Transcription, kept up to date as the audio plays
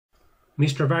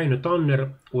Mr. Väinö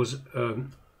Tanner was a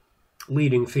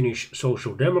leading Finnish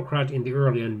social democrat in the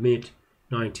early and mid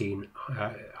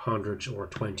 1900s or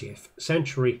 20th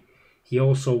century. He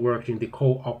also worked in the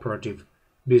cooperative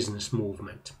business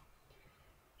movement.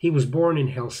 He was born in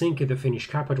Helsinki, the Finnish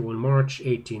capital, in March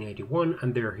 1881,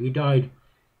 and there he died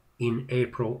in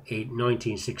April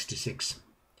 1966.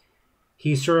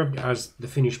 He served as the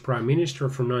Finnish Prime Minister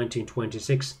from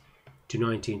 1926 to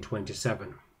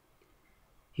 1927.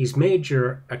 His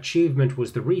major achievement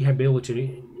was the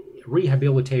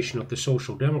rehabilitation of the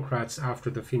Social Democrats after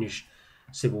the Finnish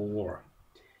Civil War.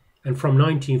 And from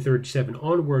 1937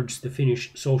 onwards, the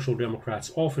Finnish Social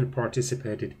Democrats often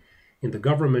participated in the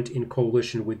government in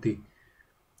coalition with the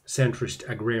centrist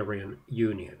Agrarian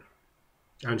Union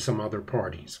and some other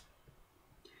parties.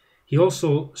 He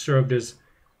also served as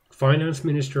Finance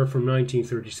Minister from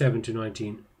 1937 to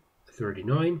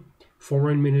 1939,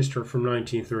 Foreign Minister from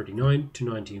 1939 to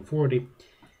 1940,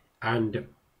 and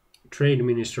Trade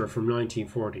Minister from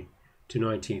 1940 to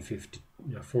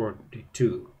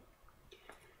 1942.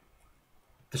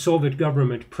 The Soviet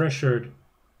government pressured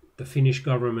the Finnish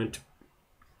government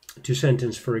to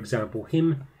sentence, for example,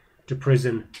 him to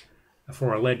prison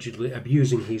for allegedly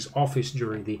abusing his office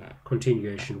during the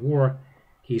Continuation War.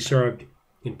 He served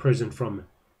in prison from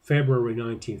February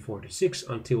 1946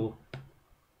 until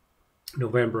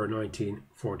November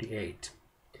 1948.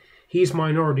 His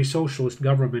minority socialist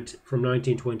government from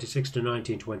 1926 to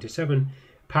 1927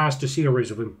 passed a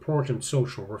series of important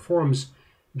social reforms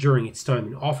during its time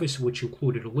in office, which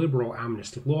included a liberal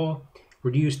amnesty law,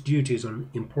 reduced duties on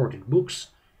imported books,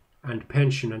 and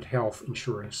pension and health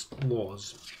insurance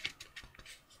laws.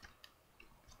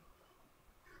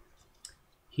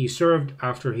 He served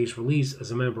after his release as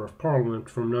a member of parliament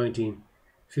from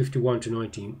 1951 to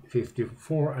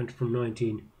 1954 and from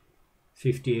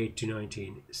 1958 to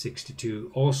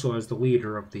 1962, also as the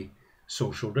leader of the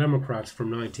Social Democrats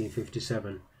from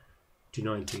 1957 to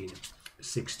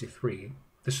 1963.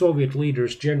 The Soviet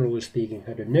leaders, generally speaking,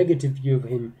 had a negative view of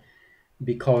him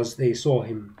because they saw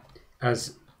him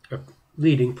as a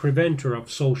leading preventer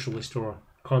of socialist or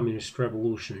communist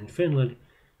revolution in Finland,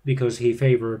 because he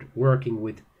favored working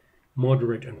with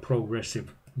moderate and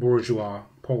progressive bourgeois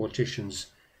politicians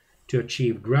to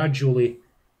achieve gradually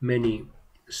many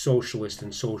socialist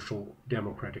and social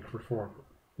democratic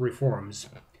reforms.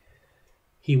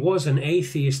 He was an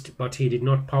atheist, but he did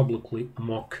not publicly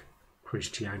mock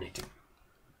Christianity.